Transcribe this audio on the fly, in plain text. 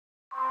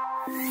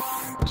I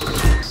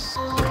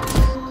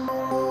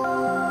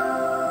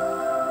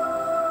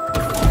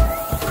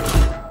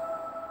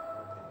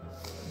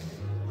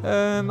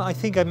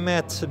think I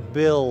met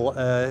Bill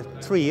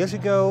 3 years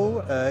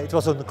ago. It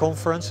was on a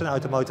conference, an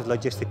automotive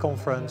logistic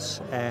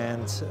conference,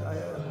 and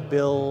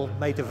Bill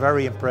made a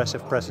very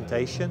impressive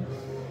presentation.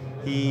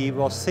 He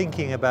was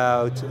thinking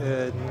about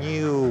a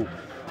new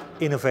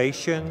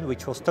innovation,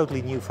 which was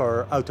totally new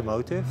for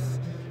automotive.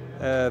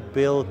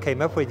 Bill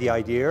came up with the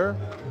idea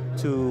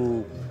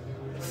to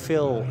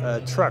fill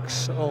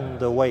trucks on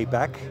the way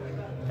back,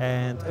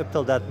 and up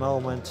till that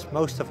moment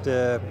most of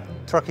the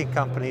trucking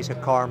companies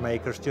and car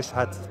makers just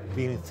had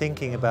been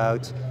thinking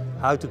about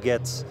how to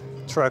get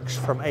trucks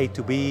from A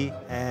to B,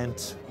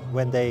 and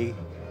when they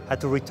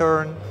had to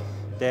return,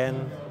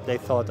 then they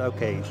thought,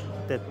 okay,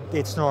 that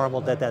it's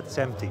normal that that's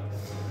empty.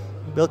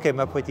 Bill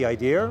came up with the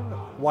idea,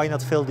 why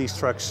not fill these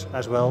trucks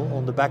as well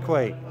on the back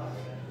way?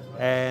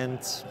 And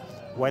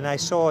when I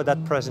saw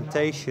that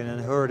presentation and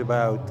heard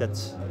about that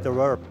there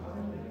were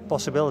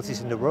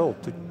possibilities in the world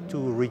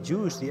to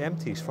reduce the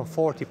empties from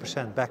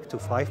 40% back to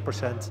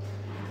 5%,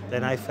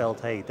 then I felt,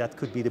 hey, that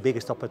could be the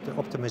biggest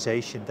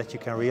optimization that you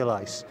can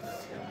realize.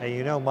 And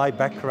you know, my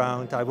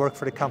background, I work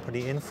for the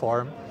company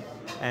Inform,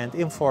 and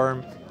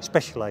Inform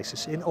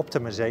specializes in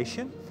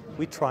optimization.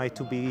 We try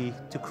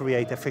to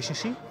create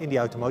efficiency in the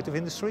automotive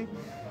industry.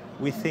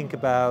 We think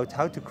about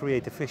how to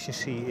create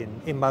efficiency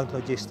in inbound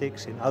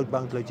logistics, in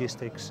outbound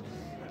logistics,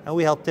 and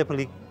we help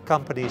typically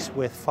companies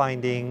with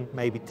finding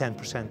maybe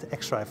 10%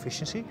 extra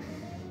efficiency.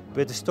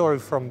 But the story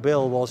from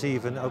Bill was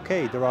even,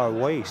 okay, there are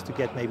ways to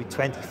get maybe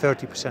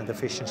 20–30%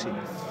 efficiency.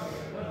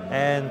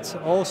 And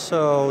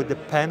also the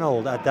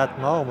panel at that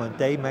moment,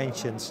 they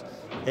mentioned,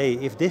 hey,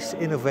 if this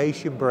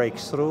innovation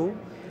breaks through,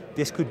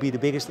 this could be the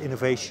biggest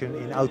innovation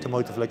in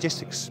automotive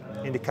logistics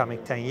in the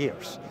coming 10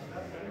 years.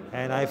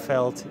 And I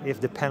felt, if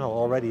the panel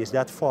already is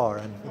that far,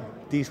 and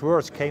these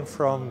words came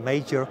from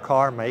major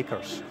car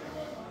makers,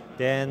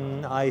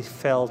 then I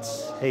felt,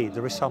 hey,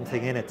 there is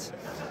something in it.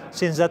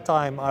 Since that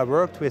time I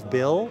worked with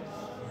Bill.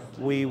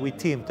 We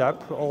teamed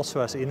up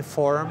also as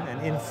Inform,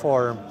 and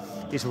Inform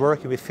is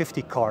working with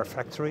 50 car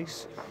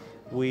factories.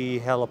 We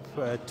help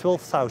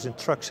 12,000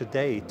 trucks a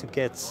day to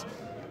get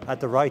at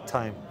the right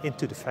time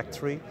into the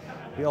factory.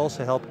 We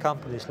also help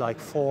companies like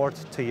Ford,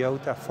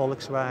 Toyota,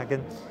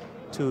 Volkswagen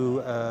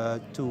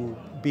to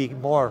be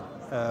more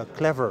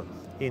clever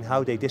in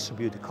how they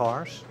distribute the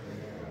cars.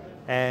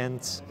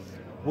 And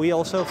we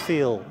also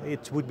feel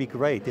it would be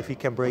great if we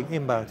can bring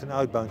inbound and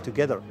outbound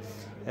together.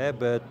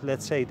 But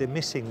let's say the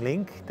missing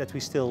link that we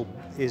still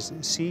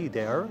see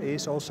there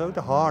is also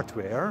the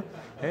hardware,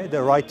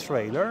 the right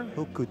trailer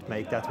who could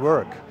make that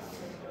work.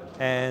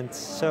 And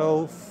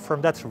so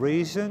from that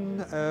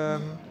reason,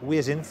 we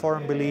as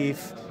Inform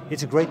believe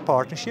it's a great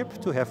partnership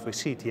to have with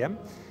CTM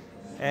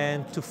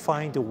and to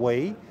find a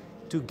way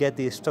to get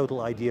this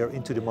total idea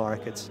into the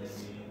market.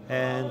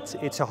 And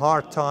it's a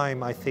hard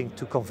time, I think,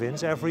 to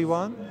convince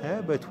everyone,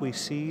 but we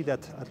see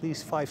that at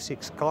least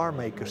 5–6 car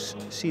makers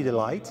see the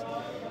light,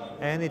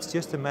 and it's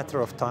just a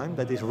matter of time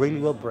that this really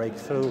will break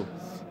through.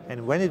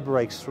 And when it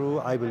breaks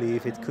through, I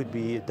believe it could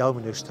be a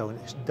domino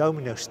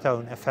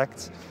stone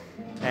effect,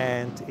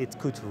 and it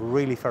could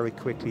really very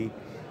quickly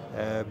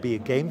be a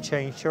game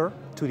changer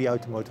to the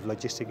automotive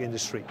logistic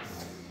industry.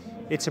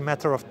 It's a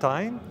matter of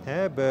time,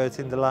 but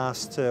in the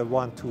last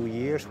 1–2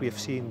 years we have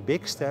seen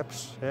big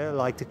steps,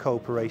 like the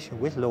cooperation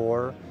with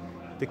Lohr,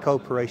 the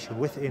cooperation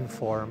with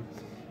Inform,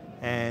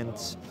 and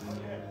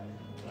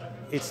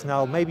it's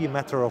now maybe a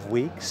matter of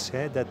weeks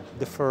that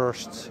the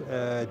first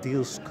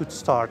deals could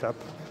start up,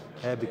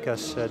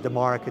 because the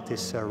market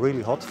is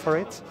really hot for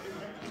it,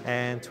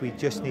 and we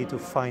just need to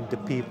find the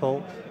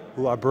people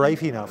who are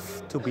brave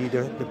enough to be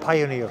the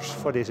pioneers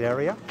for this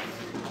area.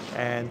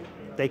 And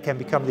they can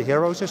become the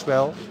heroes as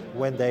well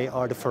when they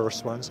are the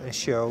first ones and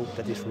show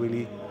that this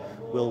really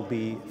will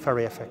be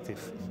very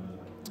effective.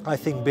 I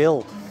think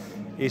Bill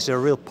is a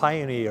real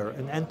pioneer,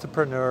 an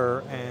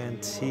entrepreneur,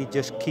 and he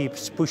just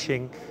keeps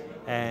pushing,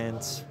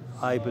 and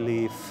I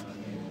believe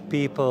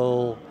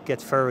people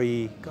get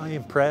very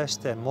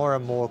impressed and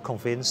more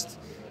convinced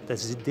that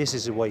this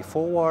is a way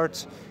forward,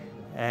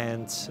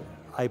 and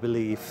I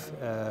believe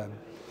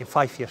in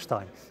 5 years'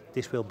 time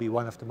this will be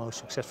one of the most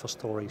successful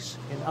stories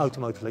in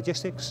automotive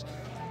logistics.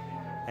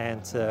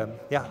 And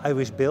yeah, I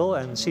wish Bill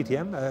and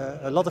CTM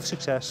a lot of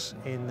success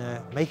in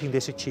making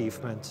this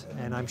achievement,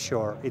 and I'm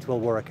sure it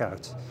will work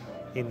out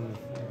in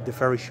the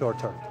very short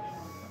term.